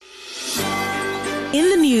In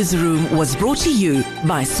the Newsroom was brought to you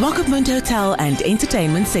by Swakopmund Hotel and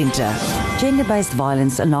Entertainment Centre. Gender-based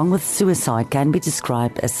violence along with suicide can be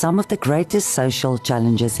described as some of the greatest social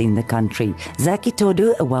challenges in the country. Zack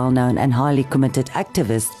Itodo, a well-known and highly committed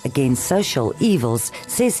activist against social evils,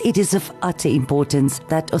 says it is of utter importance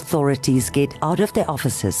that authorities get out of their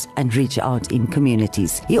offices and reach out in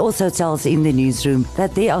communities. He also tells In the Newsroom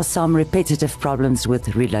that there are some repetitive problems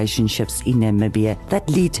with relationships in Namibia that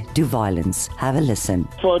lead to violence. Have a listen.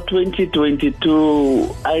 For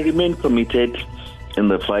 2022, I remain committed in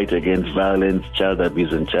the fight against violence, child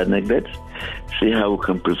abuse and child neglect. See how we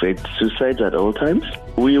can prevent suicide at all times.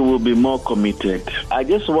 We will be more committed. I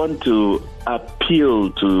just want to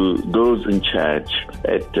appeal to those in charge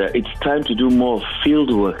that it's time to do more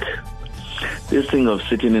field work. This thing of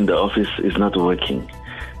sitting in the office is not working.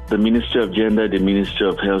 The Ministry of Gender, the Ministry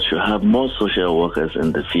of Health should have more social workers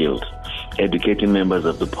in the field, educating members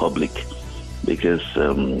of the public, because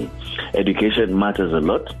education matters a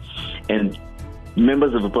lot, and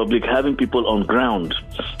members of the public having people on ground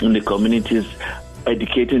in the communities,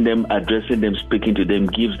 educating them, addressing them, speaking to them,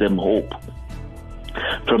 gives them hope.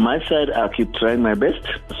 From my side, I'll keep trying my best.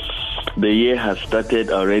 The year has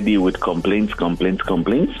started already with complaints,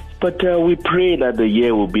 but we pray that the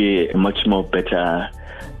year will be a much more better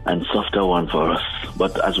and softer one for us.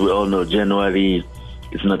 But as we all know, January,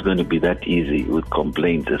 it's not going to be that easy with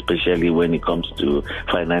complaints, especially when it comes to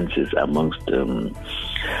finances amongst them.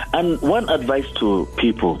 And one advice to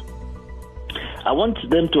people, I want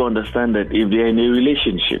them to understand that if they're in a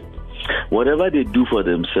relationship, whatever they do for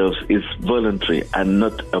themselves is voluntary and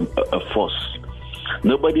not a force.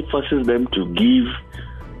 Nobody forces them to give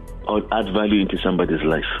or add value into somebody's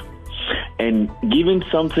life. And giving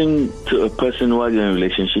something to a person while you're in a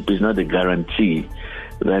relationship is not a guarantee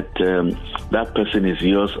that that person is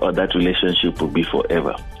yours or that relationship will be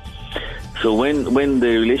forever. So when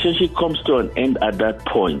the relationship comes to an end at that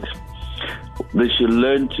point, they should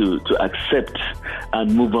learn to accept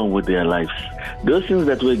and move on with their lives. Those things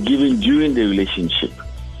that were given during the relationship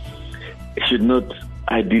should not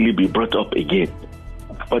ideally be brought up again.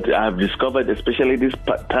 But I've discovered, especially this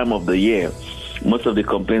time of the year, most of the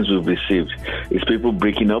complaints we've received is people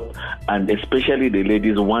breaking up, and especially the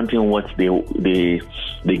ladies wanting what they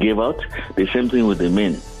gave out. The same thing with the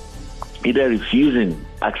men, either refusing,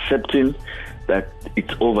 accepting that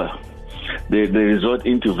it's over. They resort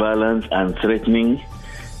into violence and threatening.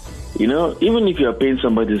 You know, even if you are paying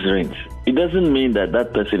somebody's rent, it doesn't mean that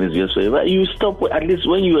that person is yours forever. You stop, at least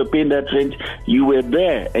when you were paying that rent, you were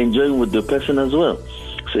there enjoying with the person as well.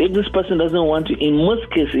 So if this person doesn't want to, in most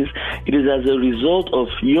cases, it is as a result of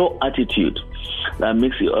your attitude that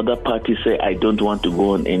makes the other party say, I don't want to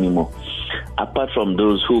go on anymore. Apart from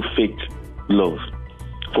those who fake love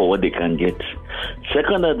for what they can get.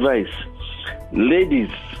 Second advice, ladies,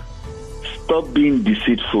 stop being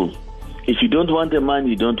deceitful. If you don't want a man,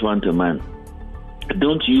 you don't want a man.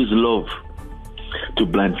 Don't use love to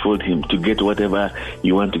blindfold him, to get whatever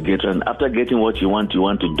you want to get. And after getting what you want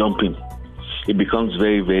to dump him. It becomes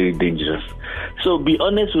very, very dangerous. So be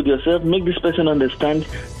honest with yourself. Make this person understand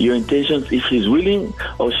your intentions. If he's willing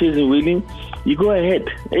or she's willing, you go ahead.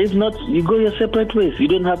 If not, you go your separate ways. You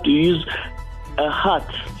don't have to use a heart.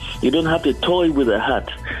 You don't have to toy with a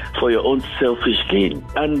heart for your own selfish gain.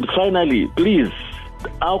 And finally, please,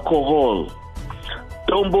 alcohol,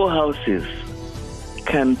 Tombo houses,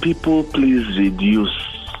 can people please reduce?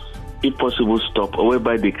 If possible, stop, or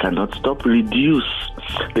whereby they cannot stop, reduce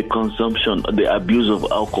the consumption, the abuse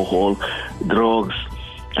of alcohol, drugs,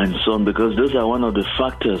 and so on, because those are one of the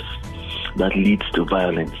factors that leads to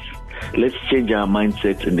violence. Let's change our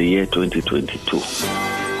mindset in the year 2022.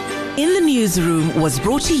 In the Newsroom was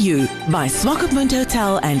brought to you by Swakopmund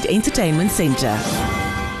Hotel and Entertainment Centre.